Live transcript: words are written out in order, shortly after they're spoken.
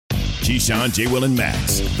Keyshawn, J. Will, and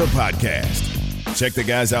Max, the podcast. Check the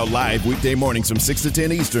guys out live weekday mornings from 6 to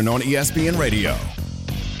 10 Eastern on ESPN Radio.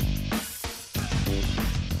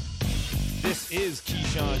 This is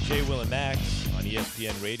Keyshawn, J. Will, and Max on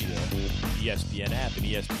ESPN Radio, ESPN app, and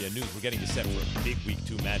ESPN News. We're getting you set for a big Week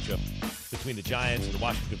 2 matchup between the Giants and the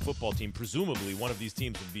Washington football team. Presumably, one of these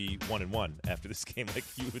teams would be 1-1 after this game, like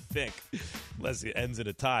you would think, unless it ends in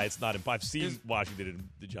a tie. It's not. I've seen Washington and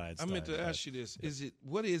the Giants. I meant to ask you this: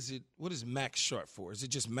 What is Max short for? Is it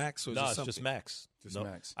just Max, or is it something? No, it's just Max. Just no,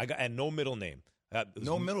 Max. And no middle name.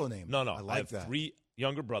 No middle name. No. I have that. 3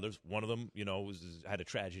 younger brothers. One of them, had a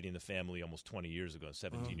tragedy in the family almost 20 years ago,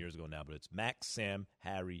 17 years ago now. But it's Max, Sam,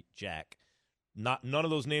 Harry, Jack. None of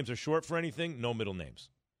those names are short for anything. No middle names.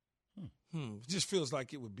 It just feels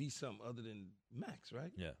like it would be something other than Max,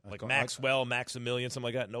 right? Yeah, like Maxwell, Maximilian, something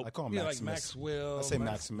like that. Nope. I call him Maximus. Like Maxwell. I say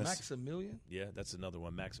Maximus. Maximilian? Yeah, that's another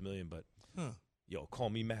one, Maximilian. But call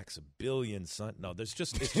me Max a billion, son. No, it's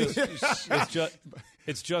just Max,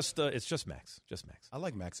 just Max. I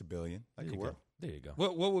like Max a billion. That could work. There you go.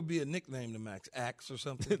 What would be a nickname to Max? Axe or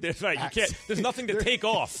something? That's right. Axe. You can't. There's nothing to take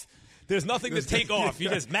off. There's nothing to take off. You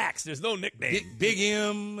just Max. There's no nickname. Big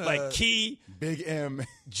M. Like Key. Big M.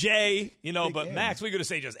 J. But M. Max, we're going to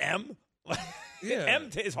say just M. Yeah. M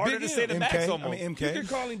is harder Big to say than Max MK. almost. I mean, MK. You can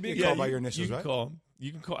call him Big You M. call by your initials, you right? can call him.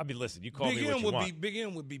 You can call. I mean, listen. You call Big me what M you would want. Big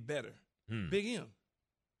M would be better. Big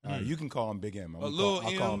M. You can call him Big M. I'll Lil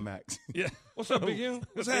call M. him Max. Yeah. What's up, Big M?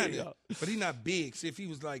 What's There you happening? go. But he's not big. See, if he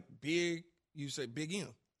was like big, you say Big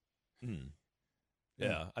M.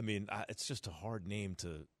 Yeah, I mean, it's just a hard name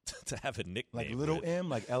to have a nickname. Like Little with. M,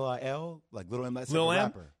 like Lil, like Little M. That's Lil like a M?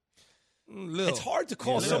 rapper. Lil. It's hard to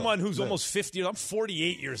call someone who's almost 50. I'm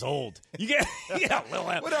 48 years old. You get, Lil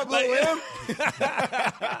M. What up, Lil M?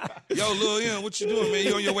 Yo, Lil M, what you doing, man?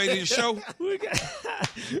 You on your way to the show?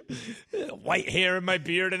 White hair in my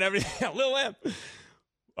beard and everything. Lil M.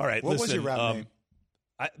 All right, What listen, was your rap name?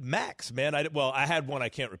 Max, man. I had one I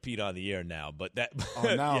can't repeat on the air now, but that. Oh,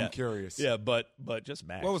 now yeah. I'm curious. Yeah, but just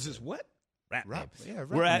Max. What was this? What? Rap Rap. name. Yeah,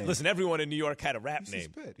 rap name. Listen, everyone in New York had a rap He name.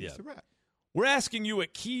 used to spit. He Yeah. used to rap. We're asking you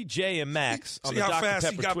at Key, J, and Max on See the how Dr. fast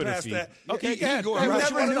he Pepper got Twitter past feed. that? Okay, He go You around.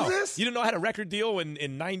 never knew this? You didn't know I had a record deal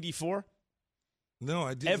in '94? No,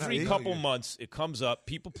 I didn't. Every couple months, it comes up.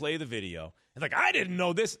 People play the video. It's like, I didn't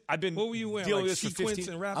know this. I've been What were you wearing? dealing Like with this for sequins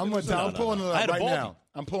 15. and wrapping? I'm or something? I'm pulling it I had up a right baldy. now.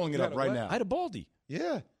 I'm pulling it You up had a right what? now. I had a baldy.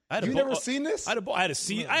 Yeah. I had You never seen this? I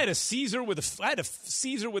had a Caesar with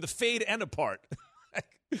a fade and a part.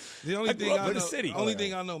 The only I thing grew up I in know, the city. only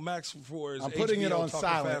thing I know Max for is I'm putting it HBO on talking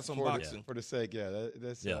silent fast on for boxing. the sake. Yeah,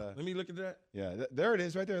 that's Yeah. Let me look at that. yeah. There it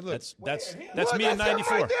is, right there. Look, That's Look, me in that's it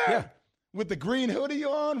 '94. right there. Yeah. With the green hoodie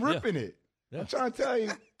on, ripping it. Yeah. I'm trying to tell you,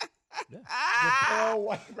 the pale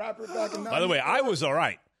white rapper back in. By the way, I was all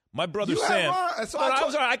right. My brother You had Sam. rhyme. So I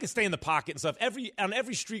was all right. I could stay in the pocket and stuff. On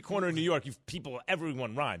every street corner in New York,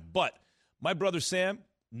 everyone rhymed. But my brother Sam,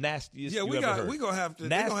 nastiest Yeah, you we ever got. heard. We gonna have to.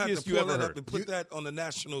 They're gonna have Nastiest to you pull ever that heard. up and put that on the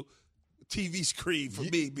national TV screen for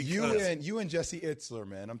me. Because you and Jesse Itzler,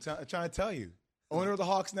 man. I'm trying to tell you, owner of the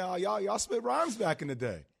Hawks now. Y'all spit rhymes back in the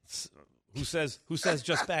day. Who says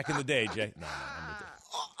just back in the day, Jay? No,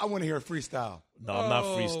 I want to hear a freestyle. no, I'm not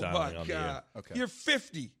Oh freestyling my on the air. God! Okay. You're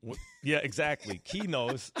 50. Yeah, exactly. Key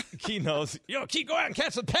knows. Yo, Key, go out and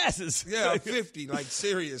catch some passes. Yeah, I'm 50. Like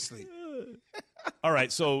seriously. All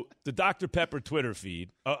right, so the Dr. Pepper Twitter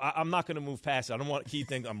feed. I'm not going to move past it. I don't want Key to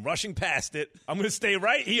think I'm rushing past it. I'm going to stay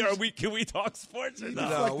right here. Can we talk sports or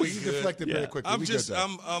no? No, we You good. deflected very Yeah. quickly. I'm We just good,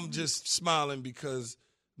 though. I'm just smiling because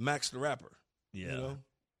Max the rapper. Yeah. You know?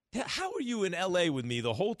 Yeah, how are you in L.A. with me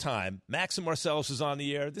the whole time? Max and Marcellus is on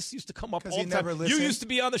the air. This used to come up all 'Cause he the time. never You listened. used to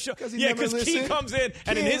be on the show. 'Cause he Yeah, never because Key listened. comes in,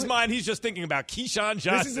 and in Key- his mind, he's just thinking about Keyshawn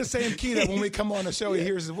Johnson. This is the same Key that when we come on the show, he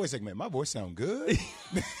hears his voice like, man, my voice sound good.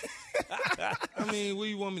 I mean, what do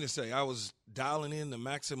you want me to say? I was dialing in to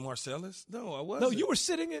Max and Marcellus? No, I wasn't. No, you were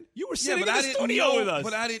sitting in in I the didn't studio know, with us.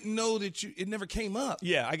 But I didn't know that it never came up.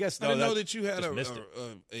 Yeah, I guess I didn't know that's- that you had just missed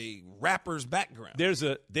it. a rapper's background. There's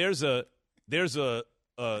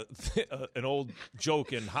an old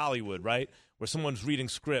joke in Hollywood, right, where someone's reading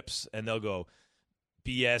scripts and they'll go,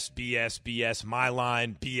 BS, BS, BS, my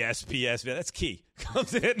line, BS, BS. That's Key.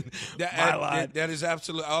 Comes in, my line. That is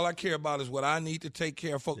absolutely all I care about is what I need to take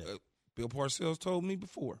care of. Yeah. Bill Parcells told me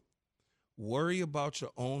before, worry about your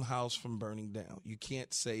own house from burning down. You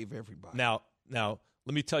can't save everybody. Now,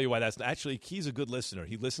 let me tell you why that's not. Actually, Key's a good listener.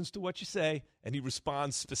 He listens to what you say, and he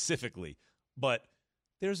responds specifically. But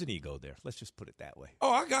there's an ego there. Let's just put it that way.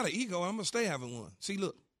 Oh, I got an ego. I'm going to stay having one. See,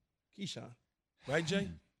 look, Keyshawn. Right, Jay?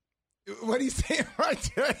 What are you saying right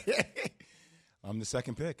there? I'm the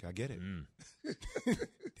second pick. I get it.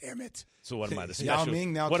 Damn it. So what am I, the Yao special?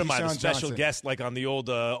 Ming, now what am I, the Keyshawn special Johnson. guest, like on the old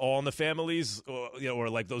All in the Families, or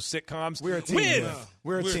like those sitcoms? We're a team.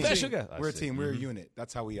 We're a team. Special guest. We're a team. We're a unit.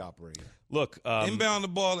 That's how we operate. Look, inbound the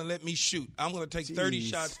ball and let me shoot. I'm going to take 30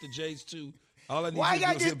 shots to Jay's 2. All I need Why you to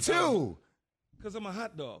I do is get 2? Because I'm a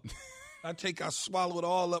hot dog. I swallow it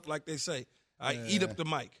all up, like they say. I eat up the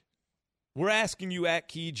mic. we're asking you at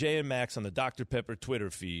Key, Jay, and Max on the Dr. Pepper Twitter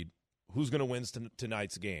feed who's going to win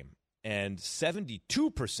tonight's game. And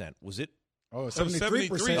 72% was it? Oh,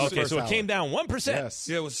 73%. Okay, so it came down 1%. Yes.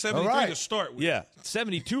 Yeah, it was 73 to start with. Yeah,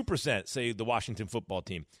 72% say the Washington football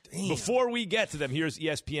team. Damn. Before we get to them, here's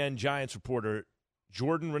ESPN Giants reporter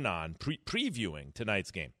Jordan Renan previewing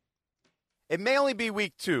tonight's game. It may only be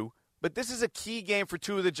week 2, but this is a key game for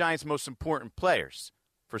 2 of the Giants' most important players.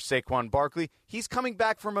 For Saquon Barkley, he's coming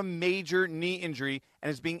back from a major knee injury and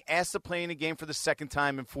is being asked to play in a game for the second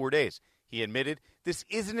time in 4 days. He admitted this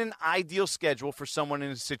isn't an ideal schedule for someone in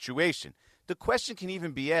his situation. The question can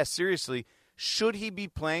even be asked seriously, should he be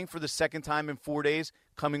playing for the second time in 4 days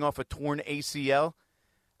coming off a torn ACL?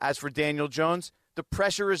 As for Daniel Jones, the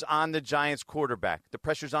pressure is on the Giants quarterback. The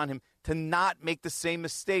pressure's on him to not make the same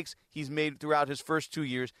mistakes he's made throughout his first 2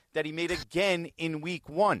 years that he made again in week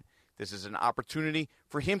 1. This is an opportunity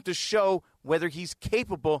for him to show whether he's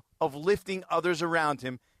capable of lifting others around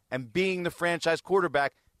him and being the franchise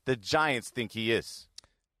quarterback the Giants think he is.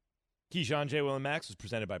 Keyshawn, J. Will, and Max is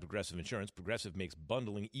presented by Progressive Insurance. Progressive makes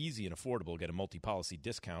bundling easy and affordable. Get a multi-policy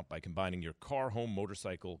discount by combining your car, home,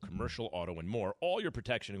 motorcycle, commercial, auto, and more. All your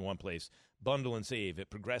protection in one place. Bundle and save at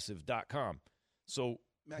Progressive.com. So,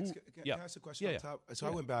 Max, can I ask a question on top? So I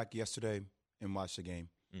went back yesterday and watched the game.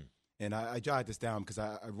 And I jotted this down because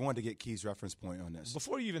I wanted to get Key's reference point on this.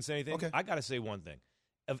 Before you even say anything, I got to say one thing.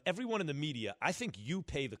 Of everyone in the media, I think you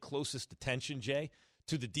pay the closest attention, Jay,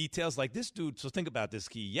 to the details. Like this dude, so think about this,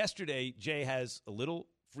 Key. Yesterday, Jay has a little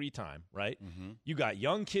free time, right? Mm-hmm. You got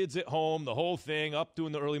young kids at home, the whole thing, up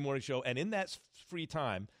doing the early morning show. And in that free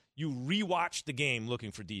time, you rewatch the game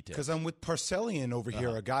looking for details. Because I'm with Parcellian over here,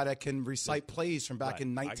 a guy that can recite plays from back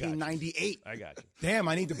in 1998. I got you. Damn,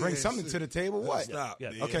 I need to bring something to the table. What? Stop.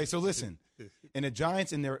 Yeah. Okay, so listen. And the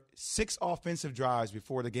Giants, in their 6 offensive drives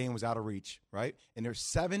before the game was out of reach, right? And there's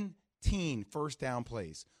 17 first down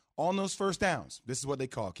plays. On those first downs, this is what they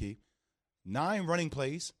call, Key, 9 running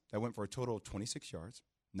plays that went for a total of 26 yards.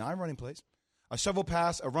 9 running plays. A shovel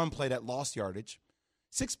pass, a run play that lost yardage.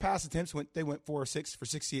 6 pass attempts, they went 4 or 6 for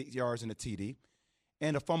 68 yards and a TD,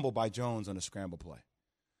 and a fumble by Jones on a scramble play.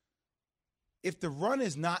 If the run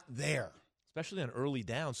is not there, especially on early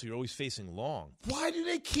down, so you're always facing long. why do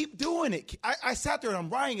they keep doing it? I sat there and I'm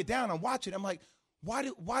writing it down. I'm watching. I'm like, why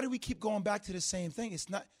do we keep going back to the same thing?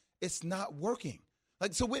 It's not working.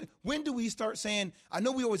 Like, so when do we start saying? I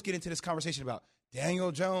know we always get into this conversation about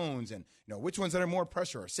Daniel Jones and which ones that are more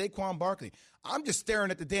pressure or Saquon Barkley. I'm just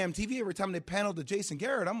staring at the damn TV every time they panel to Jason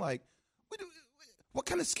Garrett. I'm like, what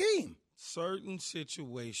kind of scheme? Certain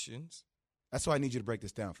situations. That's why I need you to break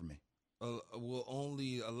this down for me. Will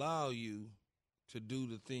only allow you to do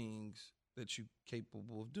the things that you're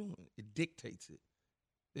capable of doing. It dictates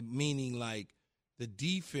it. Meaning, like, the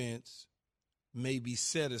defense may be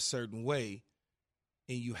set a certain way,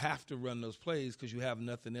 and you have to run those plays because you have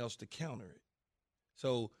nothing else to counter it.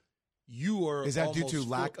 So you are. Is that due to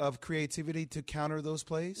lack of creativity to counter those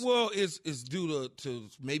plays? Well, it's due to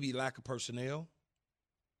maybe lack of personnel.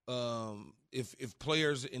 If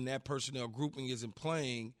players in that personnel grouping isn't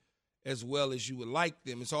playing as well as you would like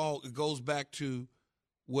them, it goes back to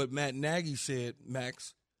what Matt Nagy said.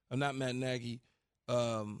 Max, not Matt Nagy.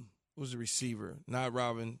 What was the receiver? Not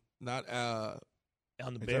Robin. Not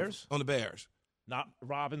On the Bears. On the Bears. Not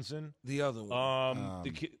Robinson. The other one.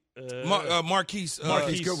 Marquise.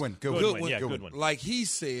 Marquise Goodwin. Yeah, Goodwin. Like he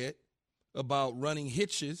said about running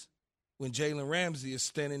hitches when Jalen Ramsey is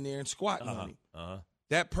standing there and squatting on him.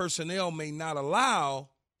 That personnel may not allow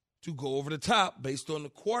to go over the top based on the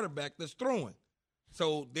quarterback that's throwing.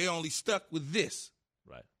 So they're only stuck with this.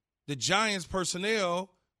 Right. The Giants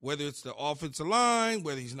personnel, whether it's the offensive line,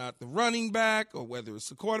 whether he's not the running back, or whether it's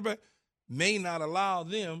the quarterback, may not allow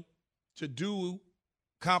them to do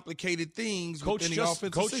complicated things within the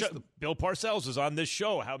offensive system. Bill Parcells was on this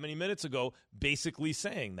show how many minutes ago basically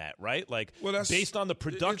saying that, right? Like, based on the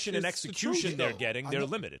production and execution they're getting, they're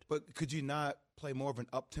limited. But could you not play more of an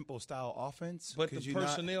up-tempo style offense? But the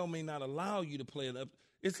personnel may not allow you to play it up.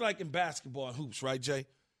 It's like in basketball and hoops, right, Jay?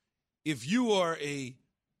 If you are a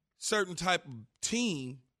certain type of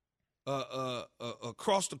team,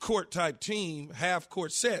 across-the-court type team,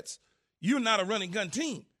 half-court sets, you're not a running gun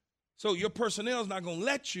team. So your personnel is not going to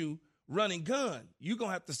let you run and gun. You're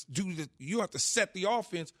gonna have to you have to set the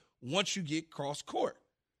offense once you get cross court.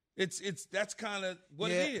 That's kind of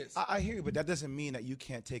what it is. I hear you, but that doesn't mean that you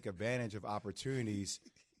can't take advantage of opportunities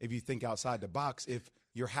if you think outside the box. If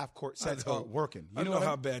your half court sets are working, I know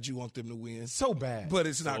how bad you want them to win. So bad, but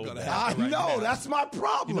it's not going to I happen. know that's my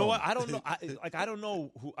problem. You know what? I don't know. I don't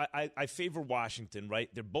know who. I favor Washington. Right?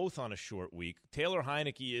 They're both on a short week. Taylor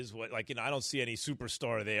Heineke is I don't see any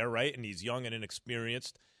superstar there. Right? And he's young and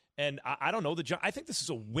inexperienced. And I don't know I think this is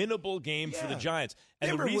a winnable game for the Giants. And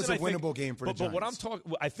Denver was a winnable game for the Giants. But what I'm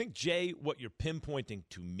talking, I think Jay, what you're pinpointing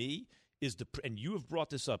to me is and you have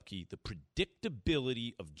brought this up, Key, the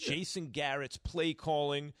predictability of Jason Garrett's play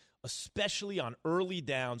calling, especially on early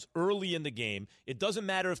downs, early in the game. It doesn't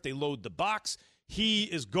matter if they load the box. He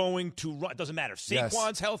is going to run. It doesn't matter if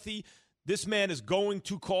Saquon's healthy. This man is going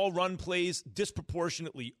to call run plays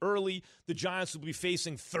disproportionately early. The Giants will be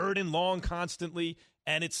facing 3rd and long constantly,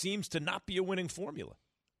 and it seems to not be a winning formula.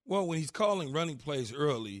 Well, when he's calling running plays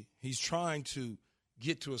early, he's trying to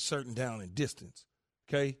get to a certain down and distance.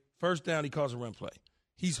 Okay? First down, he calls a run play.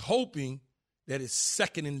 He's hoping that it's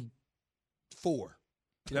 2nd and 4,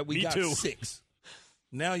 that we got 6.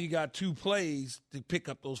 Now you got 2 plays to pick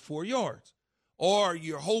up those 4 yards. Or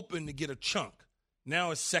you're hoping to get a chunk.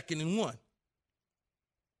 Now it's 2nd and 1.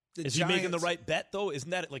 Is he making the right bet, though?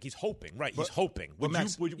 Isn't that like he's hoping? Right, he's hoping.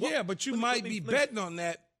 But you might be betting on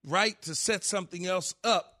that, right, to set something else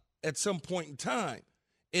up at some point in time.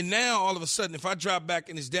 And now, all of a sudden, if I drop back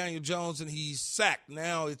and it's Daniel Jones and he's sacked,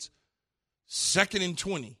 now it's 2nd and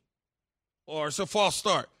 20. Or it's a false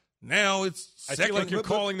start. Now it's I feel like you're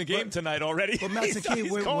calling the game tonight already. But Max and Key,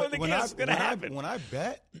 when I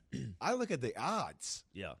bet, I look at the odds.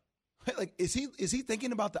 Yeah. Like, is he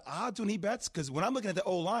thinking about the odds when he bets? Because when I'm looking at the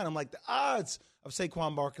O-line, I'm like, the odds of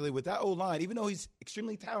Saquon Barkley with that O-line, even though he's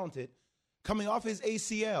extremely talented, coming off his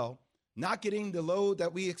ACL, not getting the load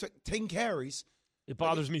that we expect, 10 carries. It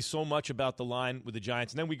bothers me so much about the line with the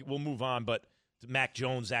Giants. And then we'll move on, but Mac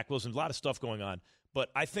Jones, Zach Wilson, a lot of stuff going on. But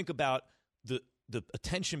I think about the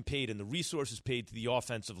attention paid and the resources paid to the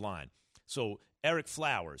offensive line. So Eric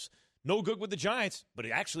Flowers, no good with the Giants, but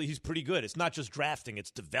actually he's pretty good. It's not just drafting,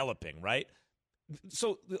 it's developing, right?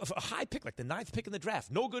 So a high pick, like the 9th pick in the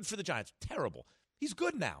draft, no good for the Giants. Terrible. He's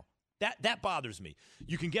good now. That bothers me.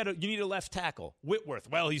 You need a left tackle. Whitworth,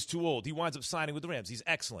 well, he's too old. He winds up signing with the Rams. He's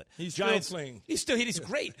excellent. He's Giants, still playing. He's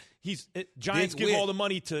great. Giants give all the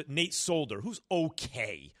money to Nate Solder, who's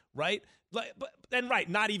okay, right?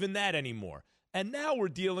 Not even that anymore. And now we're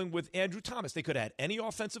dealing with Andrew Thomas. They could have had any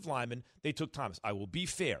offensive lineman. They took Thomas. I will be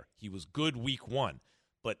fair. He was good week 1.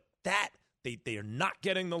 But they are not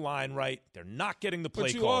getting the line right. They're not getting the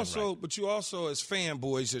play calling right. But you also, as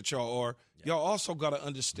fanboys that y'all are, y'all also got to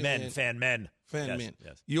understand. Fan men.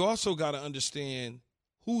 Yes. You also got to understand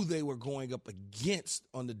who they were going up against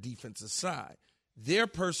on the defensive side. Their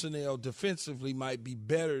personnel defensively might be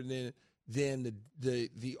better than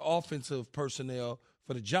the offensive personnel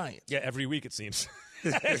for the Giants. Yeah, every week it seems.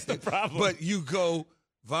 That's the problem. But you go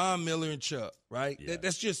Von Miller and Chubb, right? Yeah.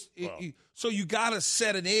 That's just so you got to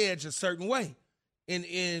set an edge a certain way,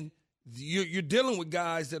 and you're dealing with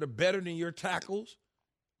guys that are better than your tackles,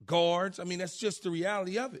 guards. I mean, that's just the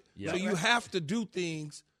reality of it. Yeah. So you have to do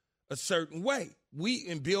things a certain way.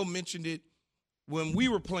 Bill mentioned it when we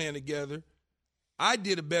were playing together. I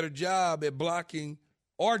did a better job at blocking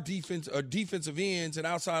our defensive ends and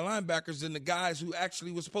outside linebackers than the guys who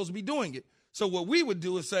actually were supposed to be doing it. So what we would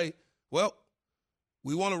do is say, well,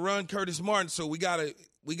 we want to run Curtis Martin, so we gotta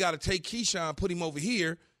take Keyshawn, put him over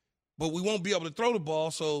here, but we won't be able to throw the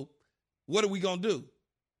ball, so what are we going to do?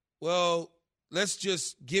 Well, let's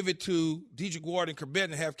just give it to Dedrick Ward and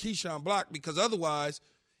Corbett and have Keyshawn block, because otherwise,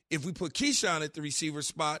 if we put Keyshawn at the receiver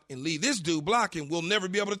spot and leave this dude blocking, we'll never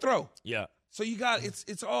be able to throw. Yeah. So you got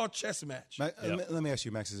it's all chess match. Let me ask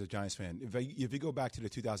you, Max, as a Giants fan, if you go back to the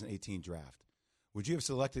 2018 draft, would you have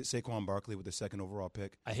selected Saquon Barkley with the 2nd overall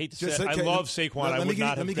pick? I hate to say I love Saquon. I would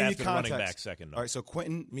not have drafted running back 2nd. No. All right, so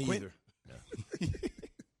Quentin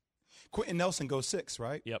Nelson goes 6,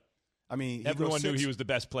 right? Yep. I mean, everyone knew he was the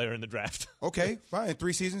best player in the draft. Okay, fine.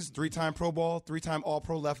 3 seasons, 3-time Pro Bowl, 3-time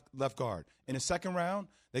All-Pro left guard. In the 2nd round,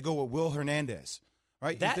 they go with Will Hernandez.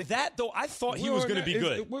 Right? That though, I thought he was going to be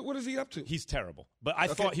good. What is he up to? He's terrible, but I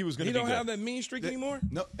thought he was going to be good. He don't have that mean streak anymore?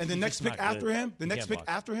 No, and the next pick after him,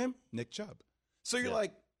 Nick Chubb. So you're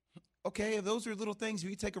like, okay, if those are little things, if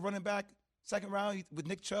you take a running back 2nd round with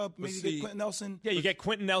Nick Chubb, maybe you get Quentin Nelson. Yeah, you get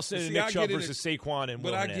Quentin Nelson and Nick Chubb versus Saquon and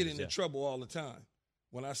Will Hernandez. But I get into trouble all the time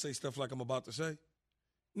when I say stuff like I'm about to say.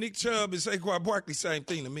 Nick Chubb and Saquon Barkley, same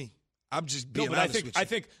thing to me. I'm just being honest with you. I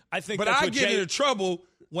think. But I get into trouble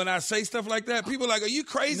when I say stuff like that, people are like, are you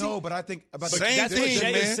crazy? No, but I think about the same thing,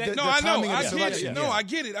 man. No, I know. I get it. Yeah. No, I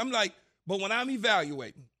get it. I'm like, but when I'm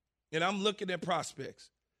evaluating and I'm looking at prospects,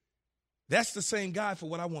 that's the same guy for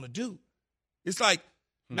what I want to do. It's like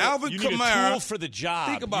Alvin Kamara. You need a tool for the job.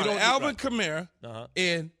 Think about it. Alvin Kamara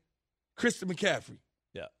and Christian McCaffrey.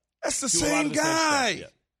 Yeah. That's the same guy. Yeah.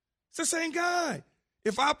 It's the same guy.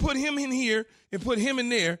 If I put him in here and put him in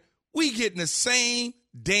there, we getting the same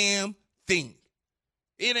damn thing.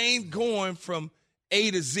 It ain't going from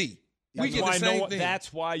A to Z. We get the same thing.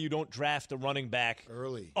 That's why you don't draft a running back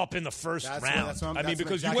early up in the first round.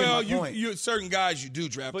 Because you certain guys you do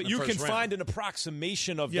draft, but in the first you can round. find an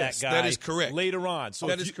approximation of that guy. That is correct. Later on, so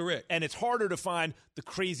that is correct, and it's harder to find the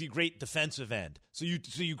crazy great defensive end. So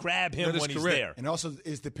you grab him when he's there, and also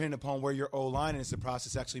is dependent upon where your O-line is. The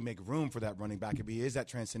process actually make room for that running back if he is that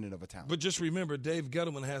transcendent of a talent. But just remember, Dave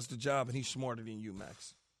Gettleman has the job, and he's smarter than you,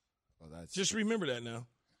 Max. Just remember that now.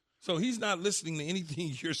 So he's not listening to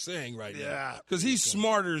anything you're saying right now. Because he's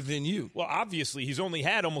smarter than you. Well, obviously, he's only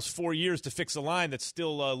had almost 4 years to fix a line that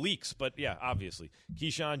still leaks. But, yeah, obviously.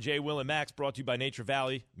 Keyshawn, J. Will, and Max brought to you by Nature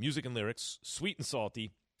Valley. Music and lyrics, sweet and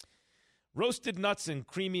salty. Roasted nuts and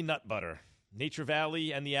creamy nut butter. Nature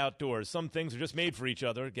Valley and the outdoors. Some things are just made for each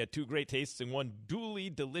other. Get two great tastes in one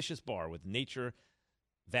duly delicious bar with Nature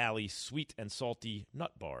Valley sweet and salty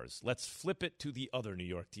nut bars. Let's flip it to the other New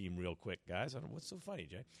York team real quick, guys. I don't know what's so funny,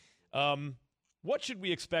 Jay. What should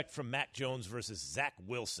we expect from Mac Jones versus Zach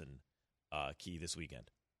Wilson, Key, this weekend?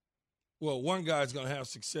 Well, one guy's going to have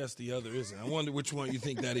success, the other isn't. I wonder which one you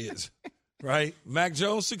think that is, right? Mac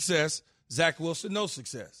Jones, success. Zach Wilson, no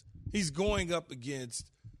success. He's going up against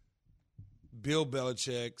Bill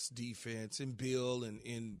Belichick's defense and Bill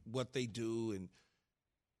and what they do. And,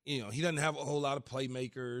 you know, he doesn't have a whole lot of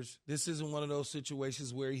playmakers. This isn't one of those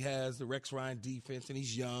situations where he has the Rex Ryan defense and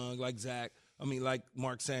he's young like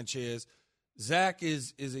Mark Sanchez. Zach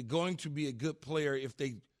is it going to be a good player if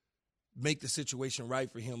they make the situation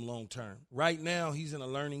right for him long term? Right now, he's in a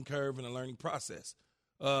learning curve and a learning process.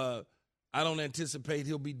 I don't anticipate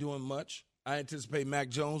he'll be doing much. I anticipate Mac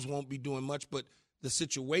Jones won't be doing much, but the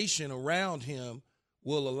situation around him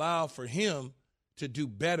will allow for him to do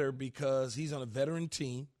better because he's on a veteran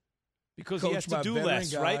team. Because he has to do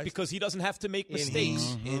less, guys, right? Because he doesn't have to make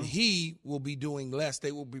mistakes. And he will be doing less.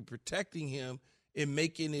 They will be protecting him and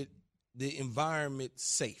making the environment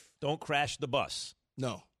safe. Don't crash the bus.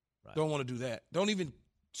 No. Right. Don't want to do that. Don't even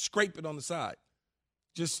scrape it on the side.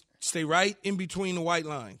 Just stay right in between the white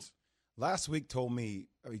lines. Last week told me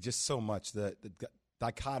just so much, the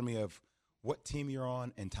dichotomy of what team you're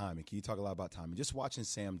on and timing. You talk a lot about timing. Just watching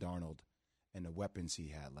Sam Darnold and the weapons he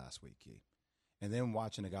had last week, Key. And then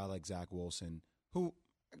watching a guy like Zach Wilson who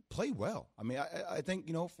played well. I mean, I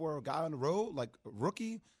think, for a guy on the road, like a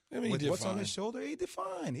rookie, with what's on his shoulder, he did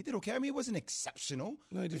fine. He did okay. I mean, it wasn't exceptional.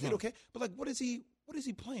 No, he did okay. But, like, what is he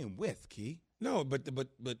playing with, Key? No, but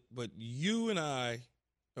you and I,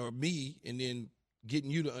 or me, and then getting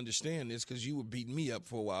you to understand this because you were beating me up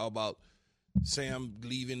for a while about Sam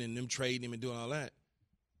leaving and them trading him and doing all that.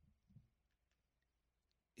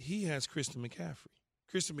 He has Christian McCaffrey.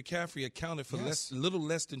 Christian McCaffrey accounted for little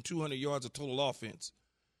less than 200 yards of total offense.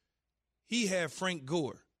 He had Frank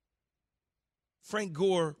Gore. Frank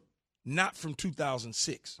Gore, not from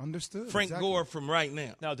 2006. Understood. Frank Gore from right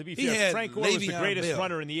now. Now, to be fair, Frank Gore was the greatest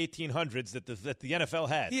runner in the 1800s that the NFL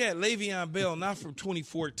had. He had Le'Veon Bell, not from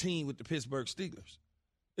 2014 with the Pittsburgh Steelers.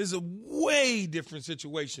 It's a way different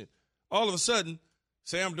situation. All of a sudden,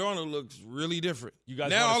 Sam Darnold looks really different.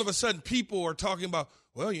 All of a sudden, people are talking about,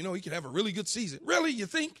 well, he could have a really good season. Really, you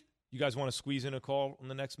think? You guys want to squeeze in a call in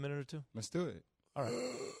the next minute or two? Let's do it. All right.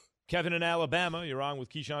 Kevin in Alabama, you're on with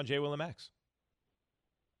Keyshawn, J. Will, and Max.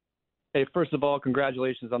 Hey, first of all,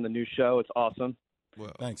 congratulations on the new show. It's awesome.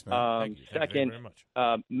 Well, thanks, man. Thank you. Second, very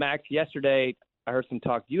much. Max, yesterday I heard some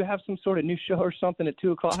talk. Do you have some sort of new show or something at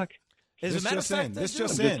 2 o'clock? As a matter of fact, this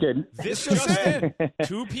just in.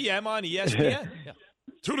 2 p.m. on ESPN. Yeah.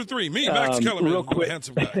 2 to 3. Me, Max Kellerman, real quick.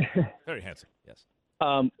 Handsome guy. Very handsome, yes.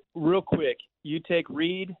 Real quick, you take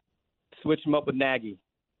Reed, switch him up with Nagy.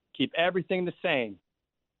 Keep everything the same.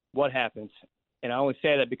 What happens? And I only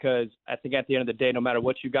say that because I think at the end of the day, no matter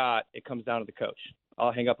what you got, it comes down to the coach.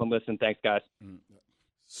 I'll hang up and listen. Thanks, guys.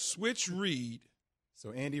 Switch Reed.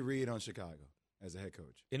 So Andy Reid on Chicago as a head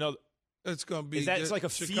coach. It's going to be. It's like a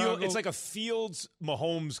Chicago. It's like a Fields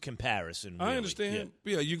Mahomes comparison. Really. I understand.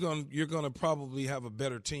 Yeah, you're going to probably have a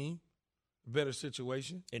better team, a better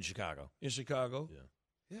situation in Chicago.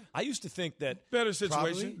 Yeah. I used to think that better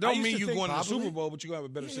situation. Don't mean you're going to the Super Bowl, but you're going to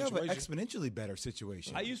have a better situation. But exponentially better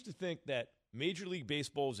situation. I used to think that Major League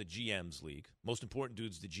Baseball is a GM's league. Most important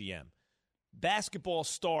dude's the GM. Basketball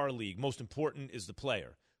star league, most important is the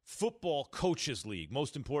player. Football coaches league,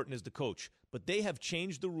 most important is the coach. But they have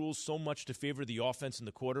changed the rules so much to favor the offense and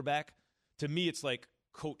the quarterback. To me, it's like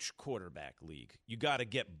coach-quarterback league. You got to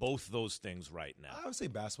get both those things right now. I would say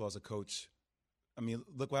basketball as a coach. I mean,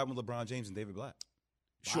 look what happened with LeBron James and David Blatt.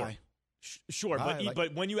 Sure. Bye. Sure, Bye.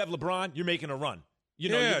 but when you have LeBron, you're making a run.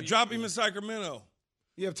 Drop him in Sacramento.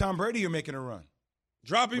 You have Tom Brady, you're making a run.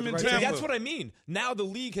 Drop him in right Tampa. That's what I mean. Now the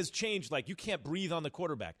league has changed. Like, you can't breathe on the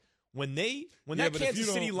quarterback. When that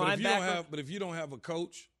Kansas City linebacker. But if you don't have a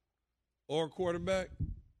coach or a quarterback,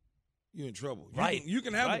 you're in trouble. Right. You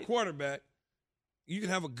can have a quarterback. You can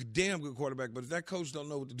have a damn good quarterback, but if that coach don't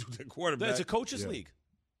know what to do with that quarterback. It's a coach's league.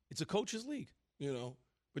 It's a coach's league.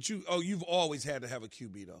 But you've always had to have a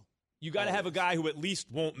QB, though. You got to have a guy who at least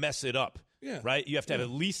won't mess it up. Yeah. Right? You have to have at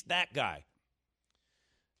least that guy.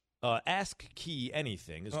 Ask Key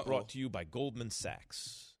Anything is brought to you by Goldman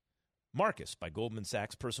Sachs. Marcus by Goldman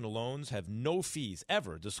Sachs Personal Loans have no fees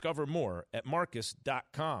ever. Discover more at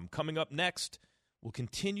marcus.com. Coming up next, we'll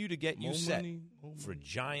continue to get you set for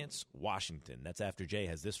Giants Washington. That's after Jay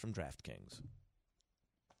has this from DraftKings.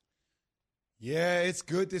 Yeah, it's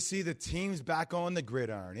good to see the teams back on the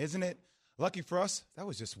gridiron, isn't it? Lucky for us, that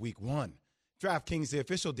was just week 1. DraftKings, the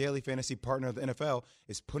official daily fantasy partner of the NFL,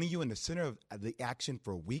 is putting you in the center of the action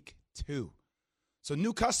for week 2. So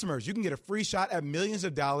new customers, you can get a free shot at millions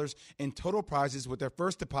of dollars in total prizes with their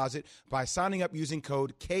first deposit by signing up using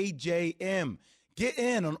code KJM. Get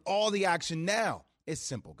in on all the action now. It's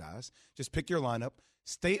simple, guys. Just pick your lineup,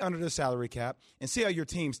 stay under the salary cap, and see how your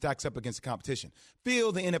team stacks up against the competition.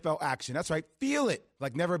 Feel the NFL action. That's right. Feel it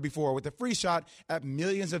like never before with a free shot at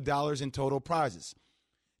millions of dollars in total prizes.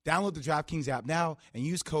 Download the DraftKings app now and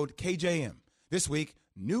use code KJM. This week,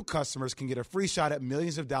 new customers can get a free shot at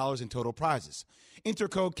millions of dollars in total prizes. Enter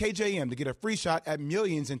code KJM to get a free shot at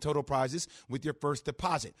millions in total prizes with your first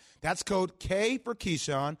deposit. That's code K for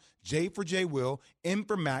Keyshawn, J for J Will, M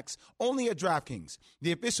for Max, only at DraftKings,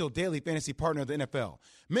 the official daily fantasy partner of the NFL.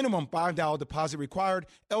 Minimum $5 deposit required.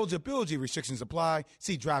 Eligibility restrictions apply.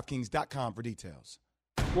 See DraftKings.com for details.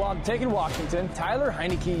 While I'm taking Washington, Tyler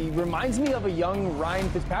Heineke reminds me of a young Ryan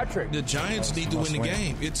Fitzpatrick. The Giants need to win the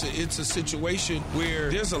game. It's a situation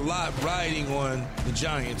where there's a lot riding on the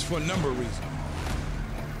Giants for a number of reasons.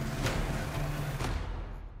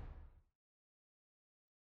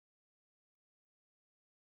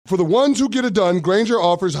 For the ones who get it done, Grainger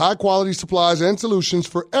offers high-quality supplies and solutions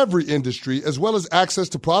for every industry, as well as access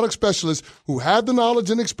to product specialists who have the knowledge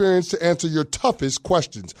and experience to answer your toughest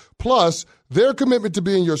questions. Plus, their commitment to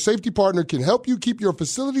being your safety partner can help you keep your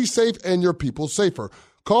facility safe and your people safer.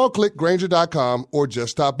 Call, click Grainger.com, or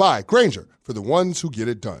just stop by. Grainger, for the ones who get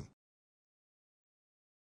it done.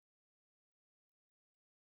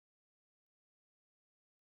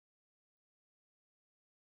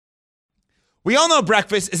 We all know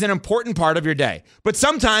breakfast is an important part of your day, but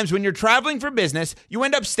sometimes when you're traveling for business, you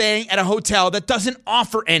end up staying at a hotel that doesn't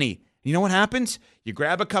offer any. You know what happens? You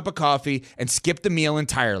grab a cup of coffee and skip the meal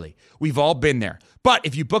entirely. We've all been there. But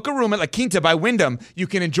if you book a room at La Quinta by Wyndham, you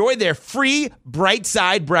can enjoy their free Bright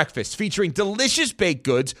Side breakfast featuring delicious baked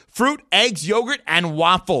goods, fruit, eggs, yogurt, and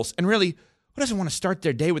waffles. And really, who doesn't want to start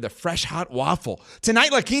their day with a fresh hot waffle?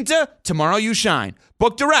 Tonight, La Quinta, tomorrow you shine.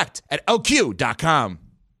 Book direct at lq.com.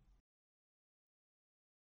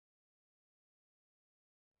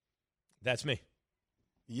 That's me.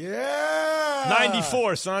 Yeah.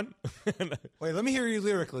 94, son. Wait, let me hear you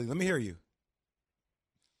lyrically. Let me hear you.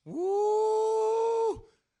 Woo.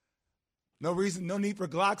 No reason, no need for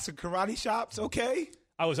Glocks or karate shops, okay?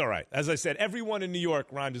 I was all right. As I said, everyone in New York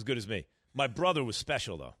rhymed as good as me. My brother was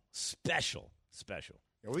special, though. Special.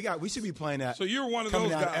 Yeah, we should be playing that. So you're one of coming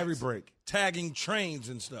those out guys every break. tagging trains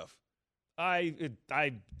and stuff. I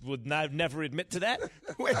would never admit to that.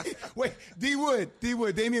 Wait, D Wood,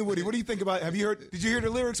 Damien Woody, what do you think about? Did you hear the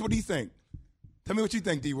lyrics? What do you think? Tell me what you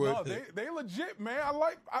think, D Wood. No, they legit, man.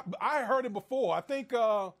 I heard it before. I think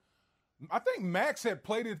Max had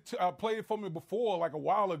played it for me before, like a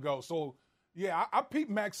while ago. So yeah, I peeped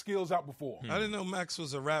Max skills out before. I didn't know Max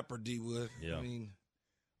was a rapper, D Wood. Yeah. I mean,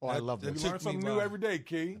 I love You that. learn something new every day,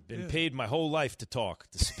 Key. Been paid my whole life to talk,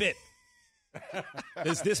 to spit.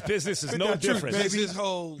 This business is no different. His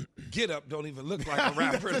whole get up don't even look like a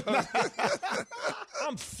rapper.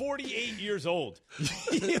 I'm 48 years old.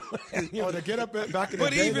 To get up back in the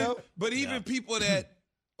day, though? But even people that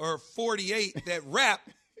are 48 that rap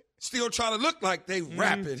still try to look like they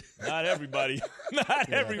rapping. Not everybody.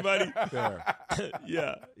 Everybody.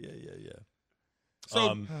 Yeah.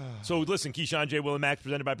 So listen, Keyshawn, J. Will, and Max,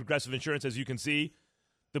 presented by Progressive Insurance. As you can see,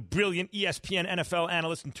 The brilliant ESPN NFL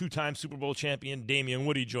analyst and two-time Super Bowl champion Damien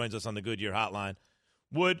Woody joins us on the Goodyear Hotline.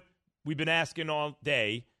 Wood, we've been asking all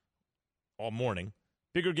day, all morning,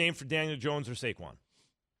 bigger game for Daniel Jones or Saquon?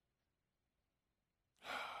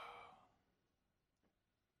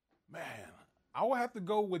 Man, I would have to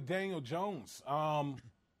go with Daniel Jones. I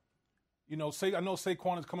know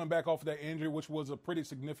Saquon is coming back off of that injury, which was a pretty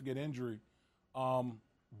significant injury.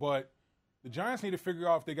 But the Giants need to figure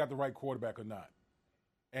out if they got the right quarterback or not.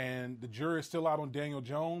 And the jury is still out on Daniel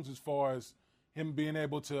Jones as far as him being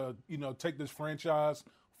able to, take this franchise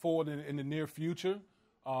forward in the near future.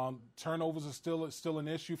 Turnovers are still an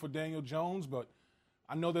issue for Daniel Jones, but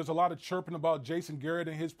I know there's a lot of chirping about Jason Garrett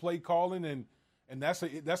and his play calling, and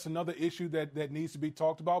that's another issue that needs to be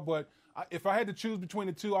talked about. But if I had to choose between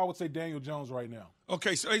the two, I would say Daniel Jones right now.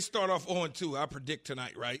 Okay, so they start off 0-2. I predict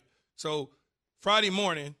tonight, right? So Friday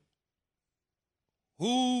morning,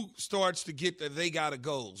 who starts to get that they got a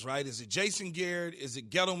goals, right? Is it Jason Garrett? Is it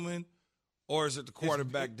Gettleman? Or is it the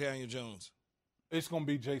quarterback, Daniel Jones? It's going to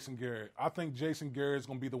be Jason Garrett. I think Jason Garrett is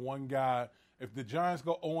going to be the one guy. If the Giants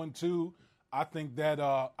go 0-2, I think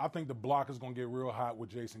the block is going to get real hot with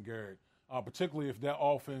Jason Garrett, particularly if that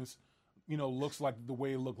offense, looks like the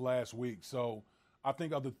way it looked last week. So I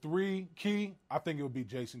think of the three key, I think it would be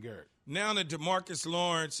Jason Garrett. Now that DeMarcus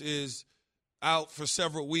Lawrence is out for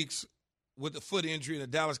several weeks with a foot injury in the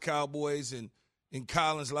Dallas Cowboys, and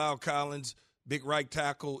Lyle Collins, big right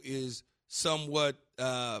tackle, is somewhat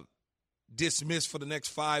dismissed for the next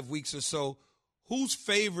 5 weeks or so. Who's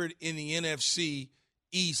favored in the NFC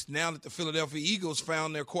East now that the Philadelphia Eagles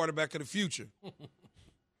found their quarterback of the future?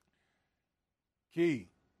 Key,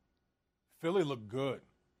 Philly looked good.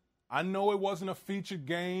 I know it wasn't a featured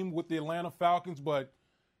game with the Atlanta Falcons, but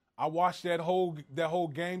I watched that whole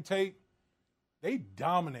game tape. They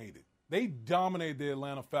dominated. They dominated the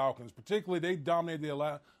Atlanta Falcons. Particularly, they dominated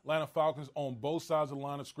the Atlanta Falcons on both sides of the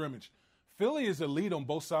line of scrimmage. Philly is elite on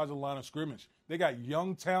both sides of the line of scrimmage. They got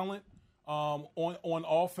young talent on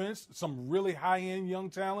offense, some really high-end young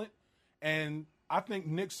talent, and I think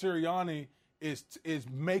Nick Sirianni is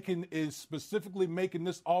specifically making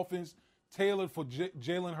this offense tailored for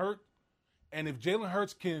Jalen Hurts. And if Jalen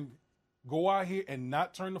Hurts can go out here and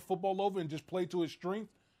not turn the football over and just play to his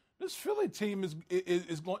strength, this Philly team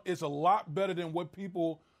is a lot better than what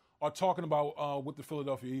people are talking about with the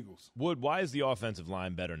Philadelphia Eagles. Wood, why is the offensive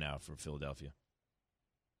line better now for Philadelphia?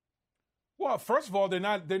 Well, first of all, they're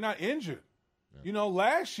not injured. Yeah.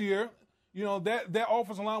 Last year, that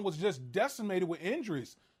offensive line was just decimated with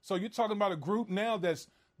injuries. So you're talking about a group now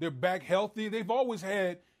they're back healthy. They've always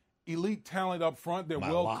had elite talent up front. They're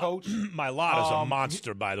well coached. Mailata is a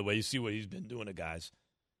monster, by the way. You see what he's been doing to guys.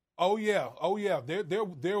 Oh yeah.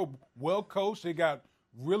 They're well coached. They got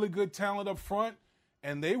really good talent up front,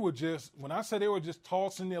 and they were just, when I say they were just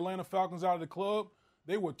tossing the Atlanta Falcons out of the club,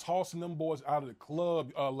 they were tossing them boys out of the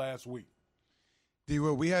club last week.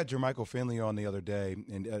 D-Will, we had Jermichael Finley on the other day,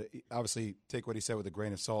 and obviously take what he said with a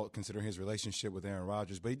grain of salt considering his relationship with Aaron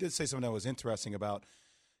Rodgers, but he did say something that was interesting about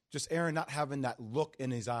just Aaron not having that look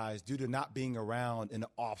in his eyes due to not being around in the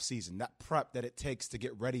offseason, that prep that it takes to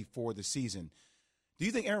get ready for the season. Do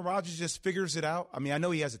you think Aaron Rodgers just figures it out? I mean, I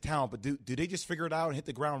know he has a talent, but do they just figure it out and hit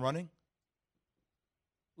the ground running?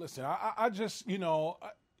 Listen, I just,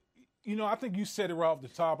 I think you said it right off the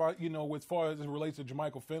top. As far as it relates to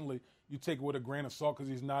Jermichael Finley, you take it with a grain of salt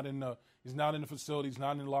because he's not in the facility, he's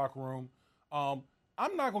not in the locker room. I'm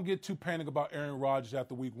not going to get too panicked about Aaron Rodgers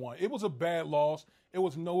after week one. It was a bad loss. It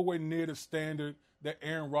was nowhere near the standard that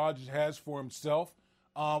Aaron Rodgers has for himself.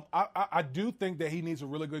 I do think that he needs a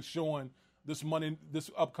really good showing this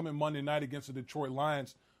upcoming Monday night against the Detroit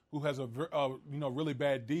Lions, who has a really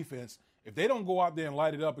bad defense. If they don't go out there and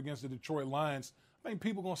light it up against the Detroit Lions, I think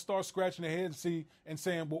people are going to start scratching their heads and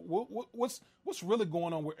saying, well, what's really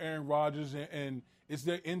going on with Aaron Rodgers, and is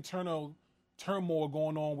there internal turmoil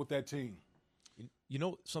going on with that team? You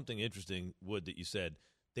know something interesting, Wood, that you said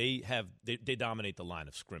they dominate the line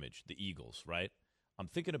of scrimmage, the Eagles, right? I'm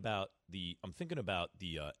thinking about the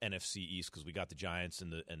NFC East because we got the Giants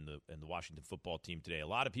and the Washington football team today. A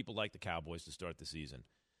lot of people like the Cowboys to start the season,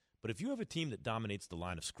 but if you have a team that dominates the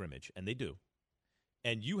line of scrimmage, and they do,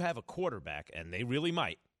 and you have a quarterback, and they really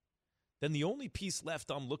might, then the only piece left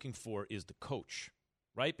I'm looking for is the coach,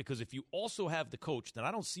 right? Because if you also have the coach, then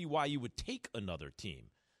I don't see why you would take another team.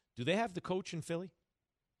 Do they have the coach in Philly?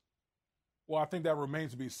 Well, I think that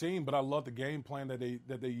remains to be seen, but I love the game plan that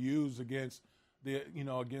they use against the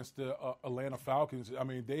Atlanta Falcons. I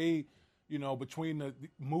mean, they, between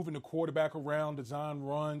moving the quarterback around, design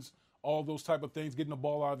runs, all those type of things, getting the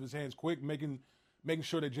ball out of his hands quick, making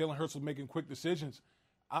sure that Jalen Hurts was making quick decisions.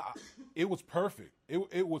 It was perfect.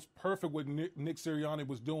 It was perfect what Nick Sirianni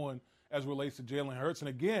was doing as it relates to Jalen Hurts. And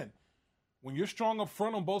again, when you're strong up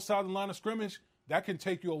front on both sides of the line of scrimmage, that can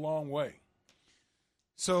take you a long way.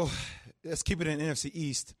 So let's keep it in NFC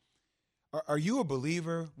East. Are you a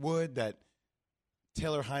believer, Wood, that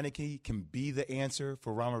Taylor Heineke can be the answer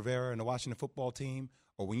for Ron Rivera and the Washington football team?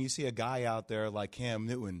 Or when you see a guy out there like Cam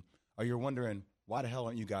Newton, are you wondering, why the hell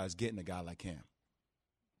aren't you guys getting a guy like Cam?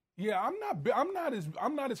 Yeah,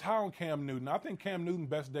 I'm not as high on Cam Newton. I think Cam Newton's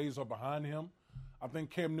best days are behind him. I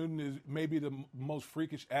think Cam Newton is maybe the most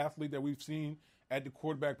freakish athlete that we've seen at the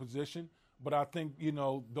quarterback position. But I think,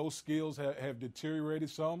 those skills have deteriorated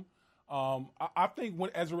some. I think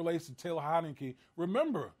as it relates to Taylor Heineke,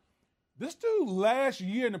 remember, this dude last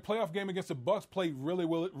year in the playoff game against the Bucs played really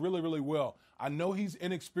well. I know he's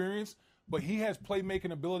inexperienced, but he has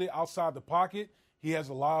playmaking ability outside the pocket. He has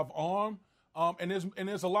a live arm. And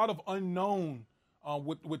there's a lot of unknown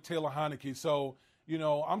with Taylor Heineke. So,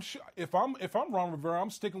 I'm sure if I'm Ron Rivera, I'm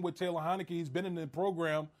sticking with Taylor Heineke. He's been in the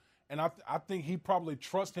program, and I think he probably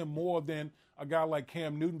trusts him more than a guy like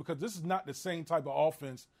Cam Newton, because this is not the same type of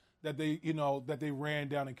offense that they ran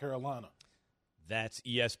down in Carolina. That's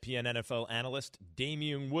ESPN NFL analyst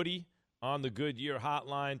Damien Woody on the Goodyear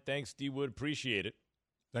Hotline. Thanks, D. Wood. Appreciate it.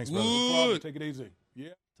 Thanks, brother. No problem. Take it easy. Yeah.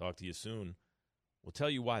 Talk to you soon. We'll tell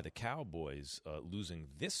you why the Cowboys losing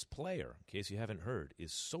this player, in case you haven't heard,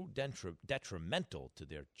 is so detrimental to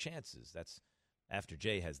their chances. That's after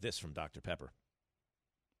Jay has this from Dr. Pepper.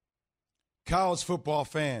 College football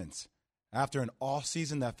fans, after an off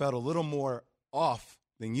season that felt a little more off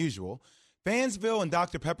than usual, Fansville and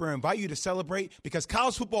Dr. Pepper invite you to celebrate because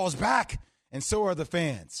college football is back, and so are the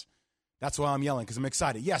fans. That's why I'm yelling, because I'm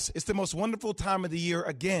excited. Yes, it's the most wonderful time of the year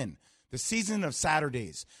again. The season of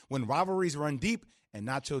Saturdays, when rivalries run deep and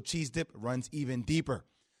nacho cheese dip runs even deeper.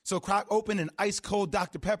 So crack open an ice-cold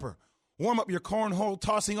Dr. Pepper, warm up your cornhole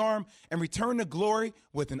tossing arm, and return to glory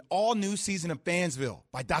with an all-new season of Fansville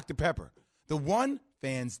by Dr. Pepper, the one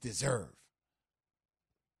fans deserve.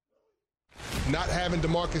 Not having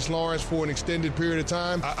DeMarcus Lawrence for an extended period of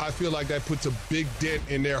time, I feel like that puts a big dent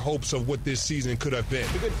in their hopes of what this season could have been.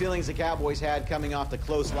 The good feelings the Cowboys had coming off the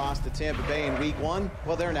close loss to Tampa Bay in Week 1,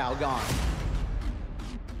 well, they're now gone.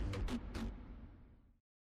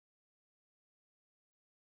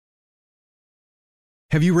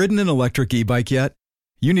 Have you ridden an electric e-bike yet?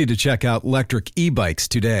 You need to check out Electric E-Bikes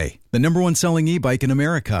today, the #1 selling e-bike in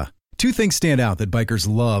America. Two things stand out that bikers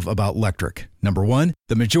love about Electric. Number one,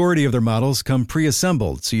 the majority of their models come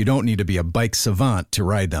pre-assembled, so you don't need to be a bike savant to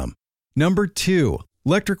ride them. Number two,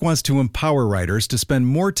 Electric wants to empower riders to spend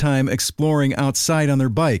more time exploring outside on their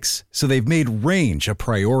bikes, so they've made range a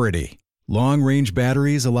priority. Long-range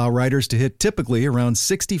batteries allow riders to hit typically around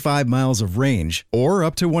 65 miles of range, or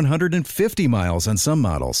up to 150 miles on some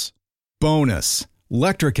models. Bonus,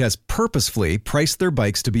 Electric has purposefully priced their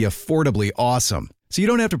bikes to be affordably awesome, so you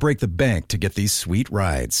don't have to break the bank to get these sweet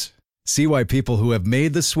rides. See why people who have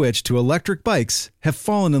made the switch to electric bikes have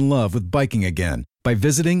fallen in love with biking again by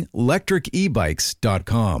visiting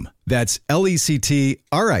electricebikes.com. That's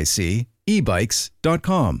LECTRIC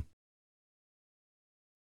ebikes.com.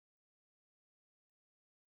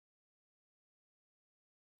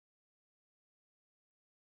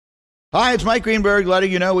 Hi, it's Mike Greenberg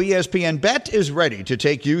letting you know ESPN Bet is ready to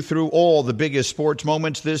take you through all the biggest sports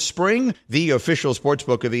moments this spring. The official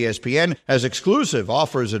sportsbook of ESPN has exclusive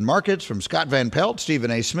offers and markets from Scott Van Pelt,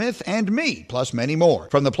 Stephen A. Smith, and me, plus many more.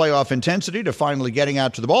 From the playoff intensity to finally getting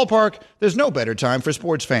out to the ballpark, there's no better time for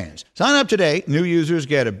sports fans. Sign up today. New users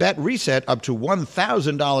get a bet reset up to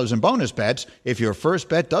 $1,000 in bonus bets if your first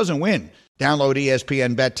bet doesn't win. Download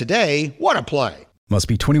ESPN Bet today. What a play. Must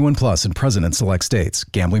be 21 plus and present in select states.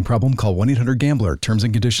 Gambling problem? Call 1-800-GAMBLER. Terms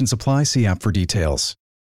and conditions apply. See app for details.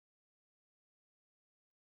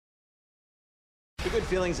 The good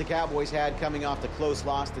feelings the Cowboys had coming off the close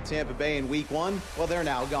loss to Tampa Bay in Week 1, well, they're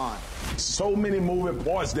now gone. So many moving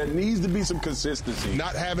parts. There needs to be some consistency.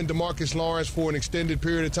 Not having DeMarcus Lawrence for an extended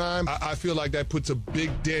period of time, I feel like that puts a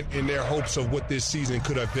big dent in their hopes of what this season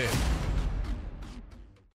could have been.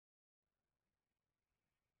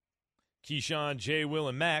 Keyshawn, Jay, Will,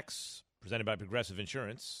 and Max, presented by Progressive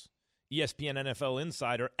Insurance. ESPN NFL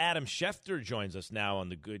insider Adam Schefter joins us now on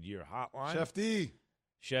the Goodyear Hotline.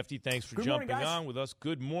 Shefty, thanks for jumping on with us.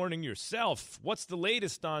 Good morning yourself. What's the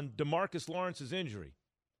latest on DeMarcus Lawrence's injury?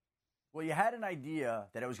 Well, you had an idea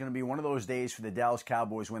that it was going to be one of those days for the Dallas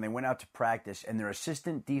Cowboys when they went out to practice and their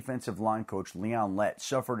assistant defensive line coach, Leon Lett,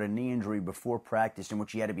 suffered a knee injury before practice in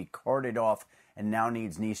which he had to be carted off and now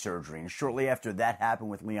needs knee surgery. And shortly after that happened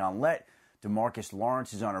with Leon Lett, DeMarcus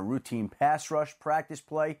Lawrence is on a routine pass rush practice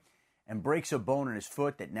play, and breaks a bone in his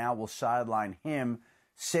foot that now will sideline him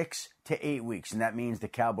 6 to 8 weeks. And that means the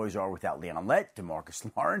Cowboys are without Leon Lett, DeMarcus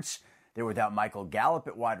Lawrence. They're without Michael Gallup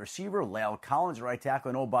at wide receiver, La'el Collins at right tackle.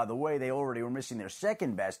 And oh, by the way, they already were missing their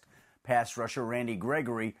second best pass rusher, Randy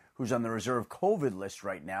Gregory, who's on the reserve COVID list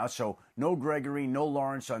right now. So no Gregory, no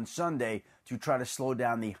Lawrence on Sunday to try to slow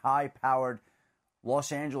down the high-powered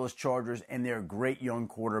Los Angeles Chargers and their great young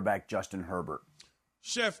quarterback, Justin Herbert.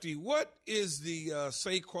 Schefter, what is the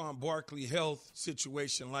Saquon Barkley health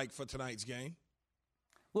situation like for tonight's game?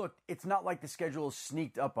 Look, it's not like the schedule is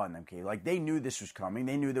sneaked up on them, Kay. Like, they knew this was coming.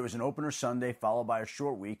 They knew there was an opener Sunday followed by a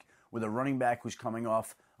short week with a running back who's coming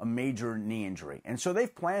off a major knee injury. And so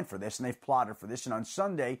they've planned for this and they've plotted for this. And on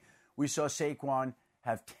Sunday, we saw Saquon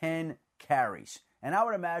have 10 carries. And I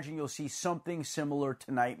would imagine you'll see something similar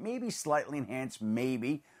tonight, maybe slightly enhanced,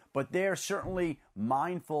 maybe. But they're certainly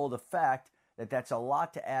mindful of the fact that that's a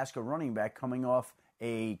lot to ask a running back coming off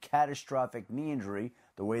a catastrophic knee injury,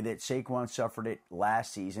 the way that Saquon suffered it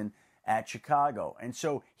last season at Chicago. And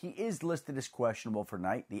so he is listed as questionable for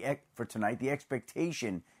tonight. The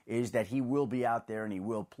expectation is that he will be out there and he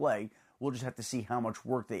will play. We'll just have to see how much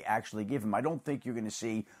work they actually give him. I don't think you're going to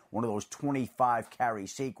see one of those 25-carry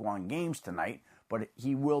Saquon games tonight, but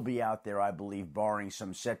he will be out there, I believe, barring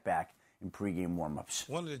some setback in pregame warmups.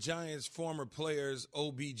 One of the Giants' former players,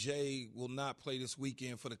 OBJ, will not play this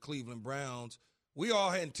weekend for the Cleveland Browns. We all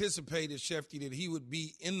had anticipated, Schefter, that he would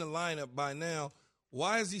be in the lineup by now.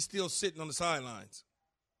 Why is he still sitting on the sidelines?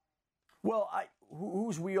 Well,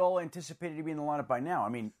 who's we all anticipated to be in the lineup by now? I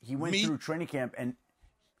mean, he went through training camp, and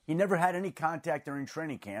he never had any contact during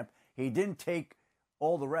training camp. He didn't take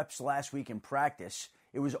all the reps last week in practice.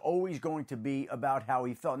 It was always going to be about how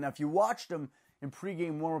he felt. Now, if you watched him in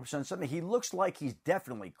pregame warmups on Sunday, he looks like he's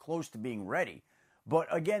definitely close to being ready. But,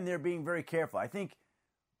 again, they're being very careful. I think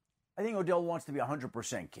Odell wants to be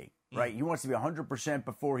 100% key, right? He wants to be 100%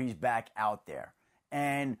 before he's back out there.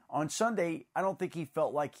 And on Sunday, I don't think he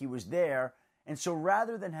felt like he was there. And so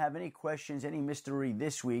rather than have any questions, any mystery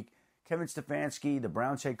this week, Kevin Stefanski, the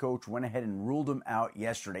Browns head coach, went ahead and ruled him out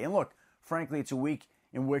yesterday. And look, frankly, it's a week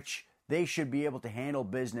in which they should be able to handle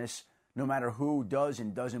business no matter who does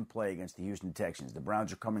and doesn't play against the Houston Texans. The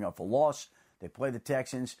Browns are coming off a loss. They play the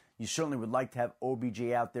Texans. You certainly would like to have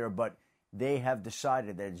OBJ out there, but they have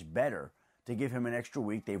decided that it's better to give him an extra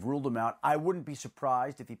week. They've ruled him out. I wouldn't be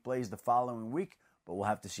surprised if he plays the following week, but we'll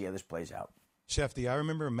have to see how this plays out. Schefter, I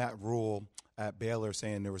remember Matt Rule at Baylor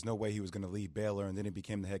saying there was no way he was going to leave Baylor, and then he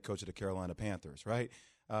became the head coach of the Carolina Panthers, right?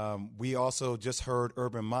 We also just heard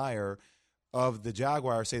Urban Meyer of the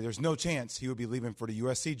Jaguars say there's no chance he would be leaving for the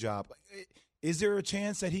USC job. Is there a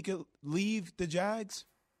chance that he could leave the Jags?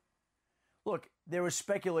 Look, there was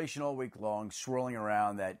speculation all week long swirling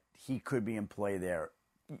around that he could be in play there.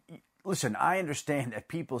 Listen, I understand that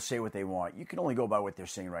people say what they want. You can only go by what they're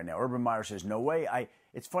saying right now. Urban Meyer says, no way.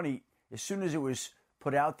 It's funny, as soon as it was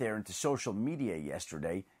put out there into social media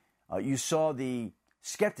yesterday, you saw the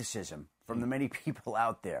skepticism from the many people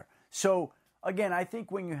out there. So, again, I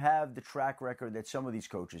think when you have the track record that some of these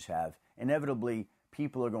coaches have, inevitably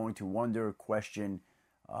people are going to wonder, question,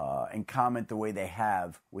 and comment the way they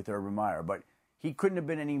have with Urban Meyer. But he couldn't have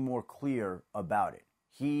been any more clear about it.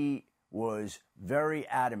 He was very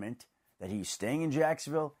adamant that he's staying in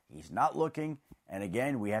Jacksonville. He's not looking. And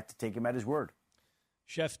again, we have to take him at his word.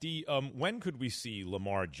 Schefter, when could we see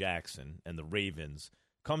Lamar Jackson and the Ravens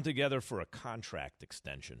come together for a contract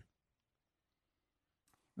extension?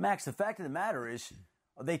 Max, the fact of the matter is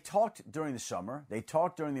they talked during the summer. They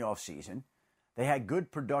talked during the offseason. They had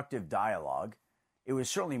good, productive dialogue. It was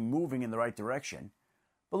certainly moving in the right direction.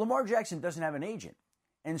 But Lamar Jackson doesn't have an agent.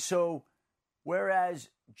 And so whereas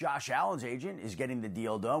Josh Allen's agent is getting the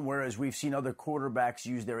deal done, whereas we've seen other quarterbacks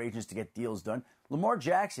use their agents to get deals done, Lamar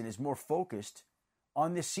Jackson is more focused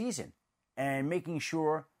on this season and making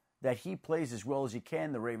sure that he plays as well as he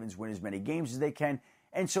can. The Ravens win as many games as they can.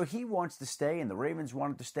 And so he wants to stay, and the Ravens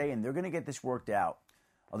want him to stay, and they're going to get this worked out.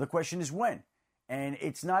 The question is when. And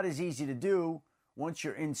it's not as easy to do once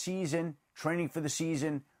you're in season, training for the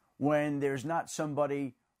season, when there's not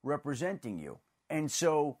somebody representing you. And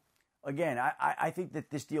so, again, I think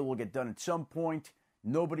that this deal will get done at some point.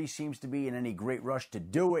 Nobody seems to be in any great rush to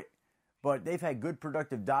do it, but they've had good,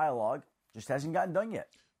 productive dialogue. Just hasn't gotten done yet.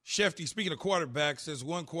 Schefter, speaking of quarterbacks, there's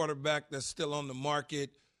one quarterback that's still on the market,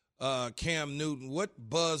 Cam Newton. What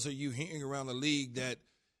buzz are you hearing around the league that,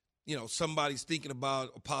 you know, somebody's thinking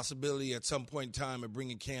about a possibility at some point in time of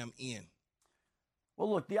bringing Cam in? Well,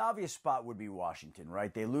 look, the obvious spot would be Washington,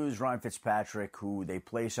 right? They lose Ryan Fitzpatrick, who they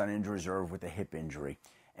place on injury reserve with a hip injury.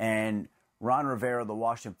 And Ron Rivera, the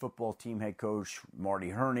Washington football team head coach, Marty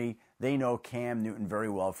Herney, they know Cam Newton very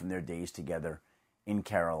well from their days together in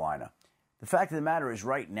Carolina. The fact of the matter is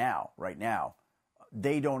right now,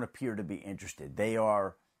 they don't appear to be interested. They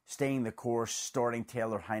are staying the course, starting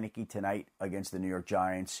Taylor Heineke tonight against the New York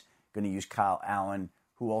Giants, going to use Kyle Allen,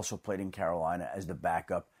 who also played in Carolina, as the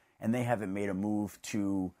backup, and they haven't made a move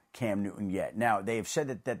to Cam Newton yet. Now, they have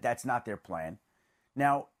said that that's not their plan.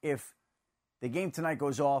 Now, if the game tonight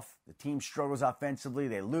goes off, the team struggles offensively,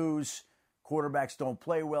 they lose, quarterbacks don't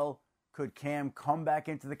play well, could Cam come back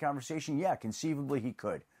into the conversation? Yeah, conceivably he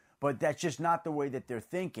could. But that's just not the way that they're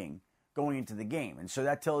thinking going into the game. And so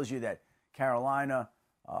that tells you that Carolina,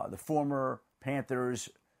 the former Panthers,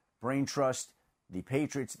 Brain Trust, the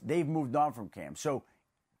Patriots, they've moved on from Cam. So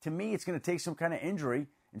to me, it's going to take some kind of injury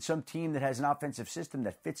and some team that has an offensive system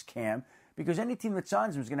that fits Cam, because any team that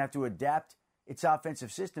signs him is going to have to adapt its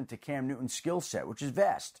offensive system to Cam Newton's skill set, which is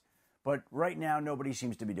vast. But right now, nobody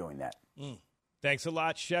seems to be doing that. Thanks a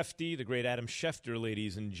lot, Schefter, the great Adam Schefter,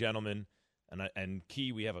 ladies and gentlemen. And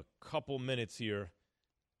Key, we have a couple minutes here.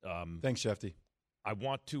 Thanks, Schefter. I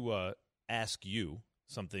want to ask you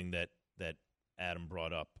something that Adam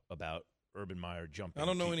brought up about Urban Meyer jumping I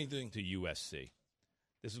don't know anything. to USC.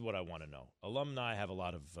 This is what I want to know. Alumni have a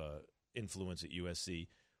lot of influence at USC.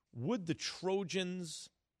 Would the Trojans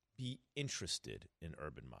be interested in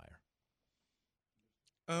Urban Meyer?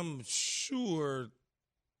 I'm sure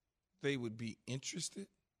they would be interested.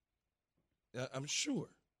 I'm sure.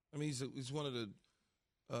 I mean, he's one of the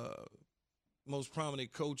most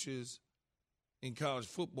prominent coaches in college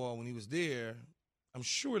football. When he was there, I'm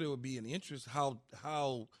sure there would be an interest.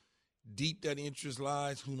 How deep that interest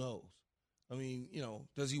lies, who knows? I mean,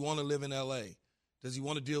 does he want to live in L.A.? Does he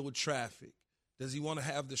want to deal with traffic? Does he want to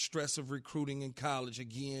have the stress of recruiting in college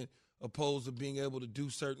again, opposed to being able to do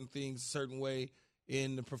certain things a certain way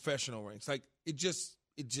in the professional ranks? Like, it just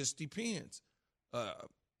depends. The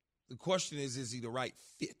question is he the right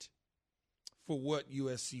fit for what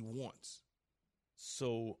USC wants?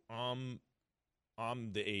 So I'm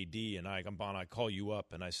the AD, and I call you up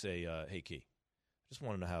and I say, hey, Key, I just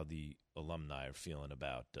want to know how the alumni are feeling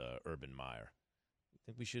about Urban Meyer. You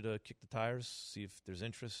think we should kick the tires, see if there's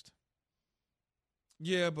interest?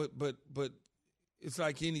 Yeah, but it's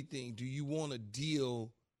like anything. Do you want to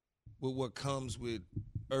deal with what comes with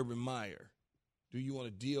Urban Meyer? Do you want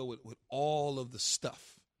to deal with all of the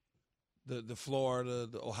stuff? The Florida,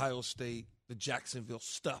 the Ohio State, the Jacksonville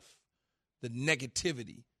stuff, the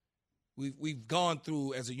negativity. We've gone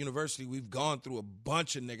through, as a university, we've gone through a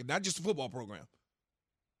bunch of negative, not just the football program.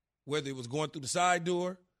 Whether it was going through the side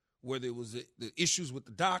door, whether it was the issues with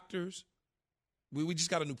the doctors. We just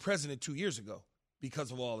got a new president 2 years ago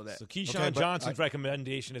because of all of that. So Keyshawn Johnson's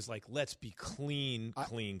recommendation is like, let's be clean.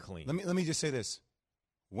 Let me just say this.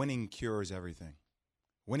 Winning cures everything.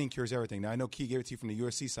 Winning cures everything. Now, I know Key gave it to you from the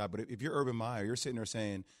USC side, but if you're Urban Meyer, you're sitting there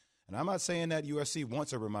saying, and I'm not saying that USC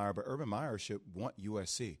wants Urban Meyer, but Urban Meyer should want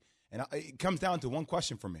USC. And it comes down to one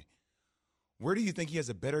question for me. Where do you think he has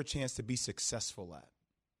a better chance to be successful at?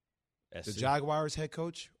 SC. The Jaguars head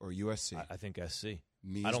coach or USC? I think SC.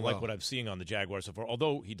 Me I don't as well. like what I'm seeing on the Jaguars so far,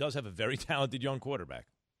 although he does have a very talented young quarterback.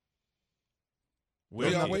 Are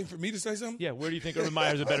you waiting for me to say something? Yeah, where do you think Urban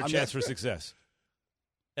Meyer has a better chance for success?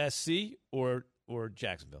 SC or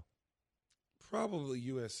Jacksonville? Probably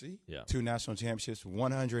USC. Yeah. 2 national championships,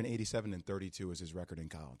 187-32 is his record in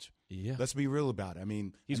college. Yeah. Let's be real about it. I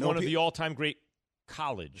mean, he's one of the all-time great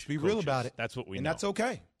college Be coaches. real about it. That's what we know. And that's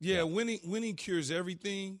okay. Yeah, winning cures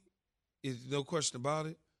everything. Is no question about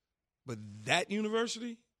it. But that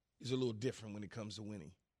university is a little different when it comes to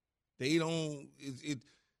winning. They don't.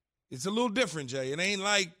 It's a little different, Jay. It ain't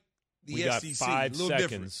like the we SEC. got 5 seconds,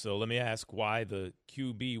 different. so let me ask why the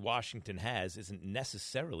QB Washington has isn't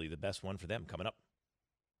necessarily the best one for them coming up